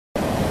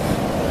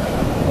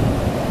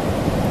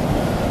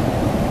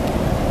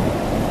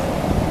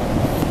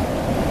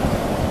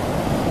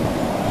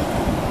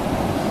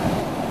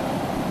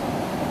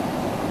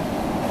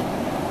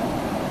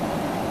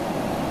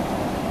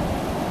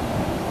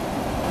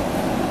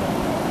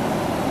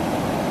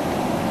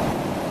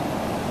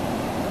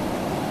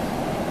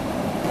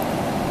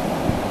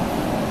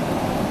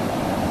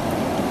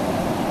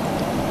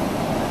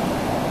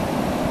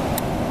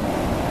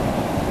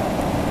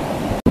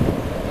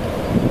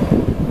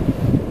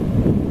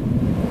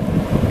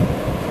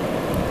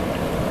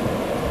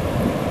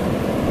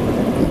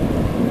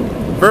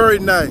Very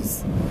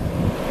nice.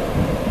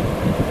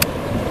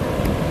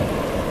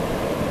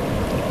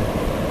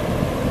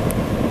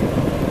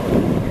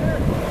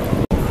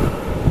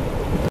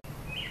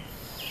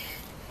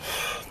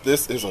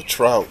 This is a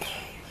trout.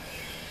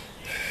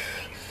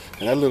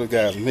 And that little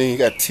guy's mean. He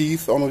got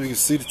teeth. I don't know if you can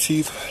see the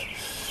teeth.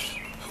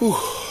 Whew.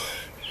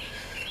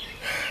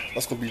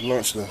 That's gonna be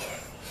lunch though.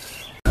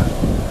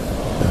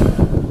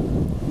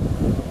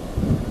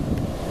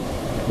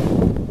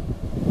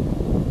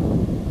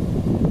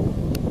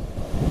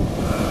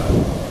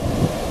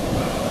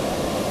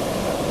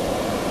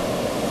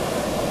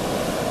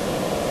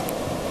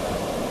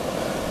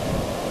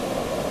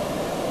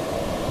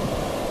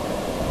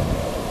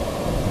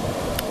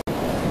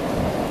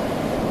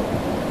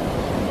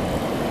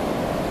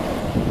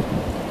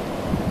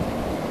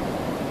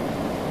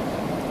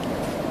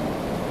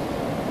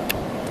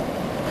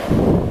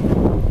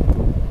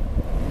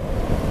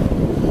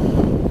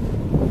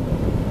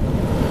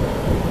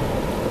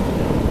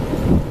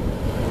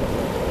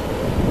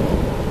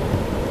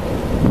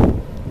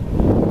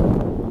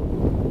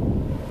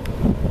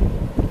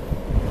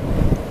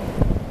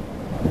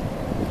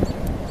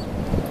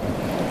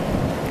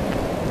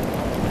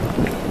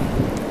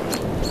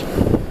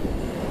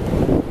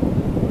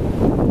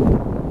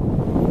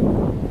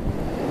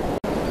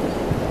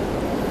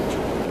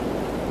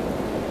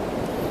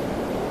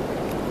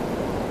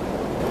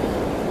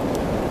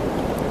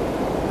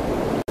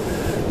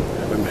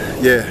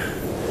 Yeah.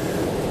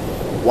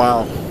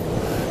 Wow.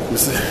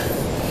 This is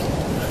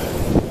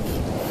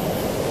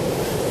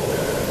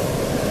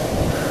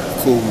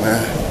cool,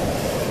 man.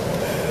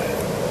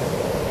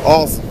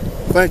 Awesome.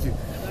 Thank you.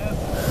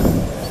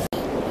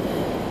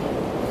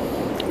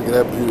 Look at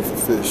that beautiful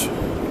fish.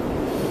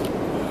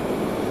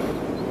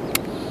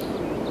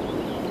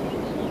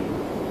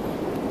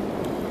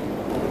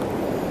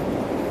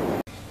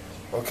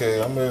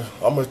 Okay, I'm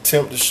gonna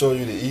attempt to show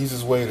you the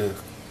easiest way to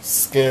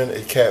skin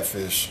a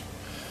catfish.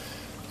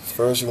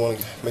 First, you want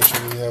to make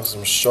sure you have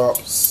some sharp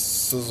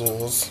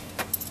scissors.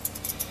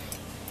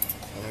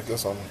 And I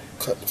guess I'm going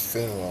to cut the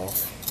fin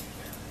off.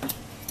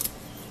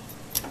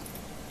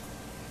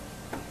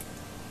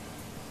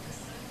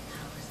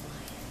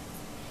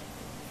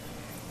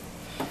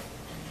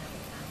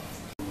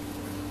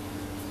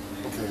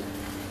 Okay.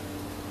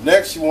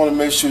 Next, you want to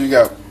make sure you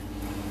got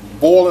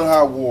boiling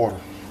hot water.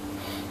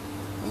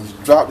 And you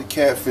drop the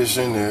catfish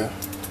in there.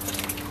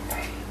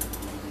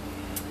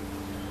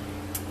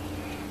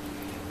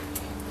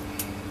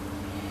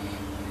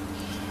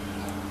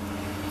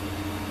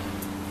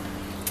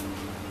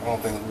 I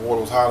don't think the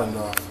water was hot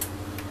enough.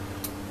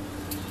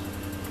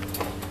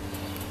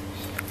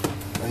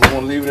 And you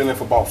want to leave it in there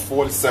for about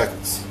 40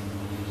 seconds.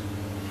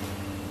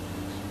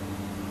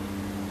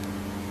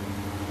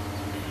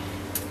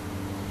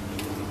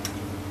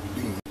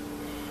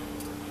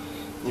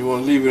 You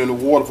want to leave it in the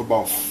water for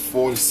about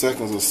 40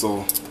 seconds or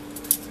so.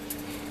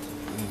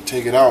 And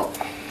take it out.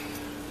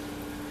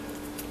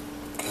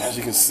 As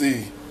you can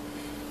see,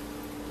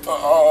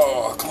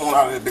 oh, come on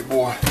out of there, big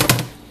boy.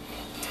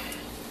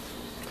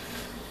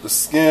 The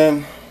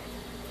skin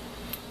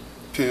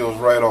peels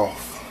right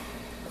off,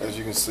 as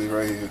you can see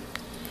right here.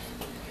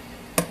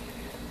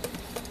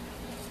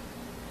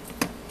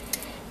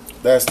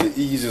 That's the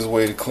easiest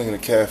way to clean a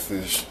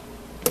catfish.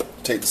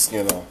 Take the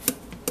skin off.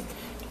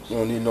 You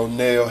don't need no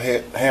nail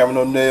head, hammer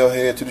no nail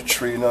head to the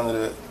tree, none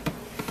of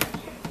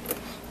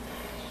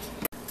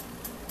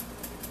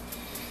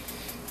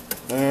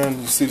that.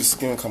 And you see the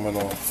skin coming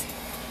off.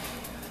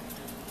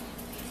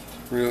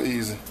 Real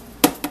easy.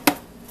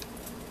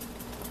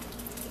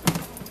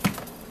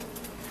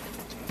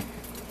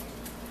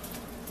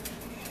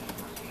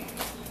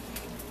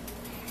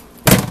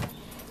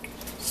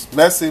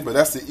 Messy, but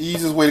that's the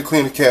easiest way to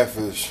clean a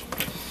catfish.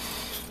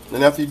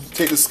 And after you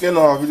take the skin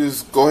off, you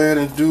just go ahead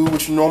and do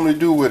what you normally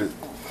do with it.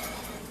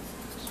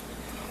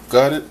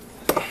 Gut it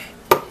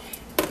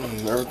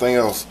and everything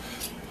else.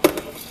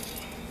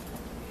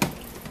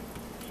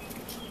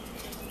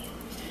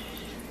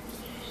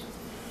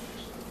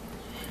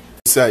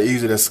 See how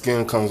easy that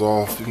skin comes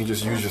off. You can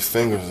just use your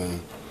fingers and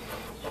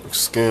the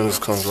skin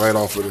just comes right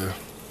off of there.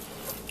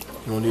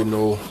 You don't need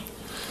no,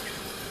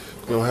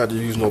 you don't have to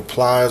use no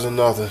pliers or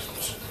nothing.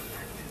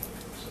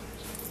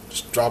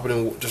 Drop it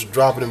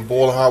in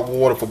boiling hot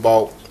water for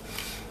about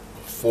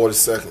 40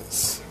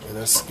 seconds, and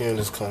that skin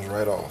just comes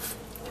right off.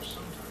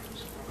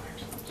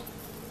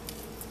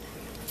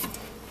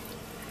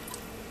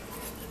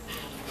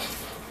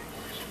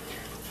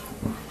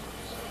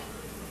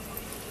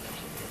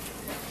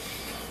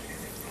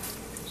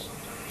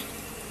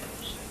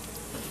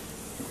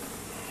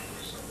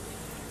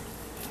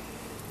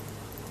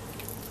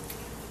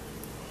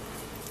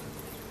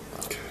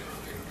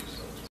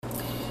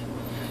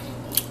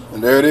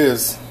 And there it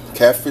is,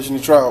 catfish and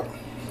the trout.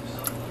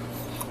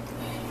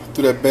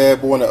 Threw that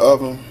bad boy in the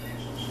oven.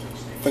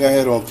 I think I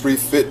had it on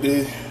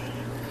 350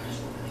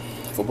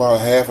 for about a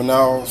half an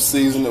hour.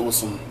 Seasoned it with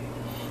some,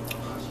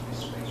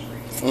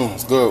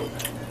 it's good.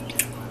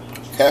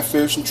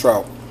 Catfish and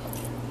trout.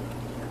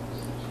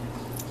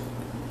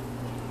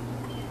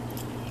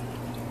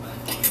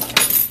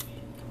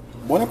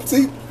 Bon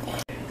appetit.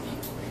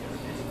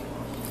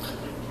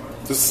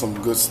 This is some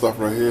good stuff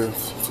right here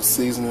for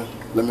seasoning.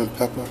 Lemon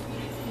pepper.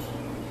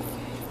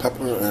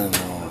 Pepper and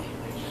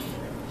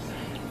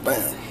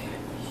bam.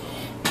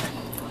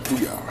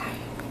 Booyah.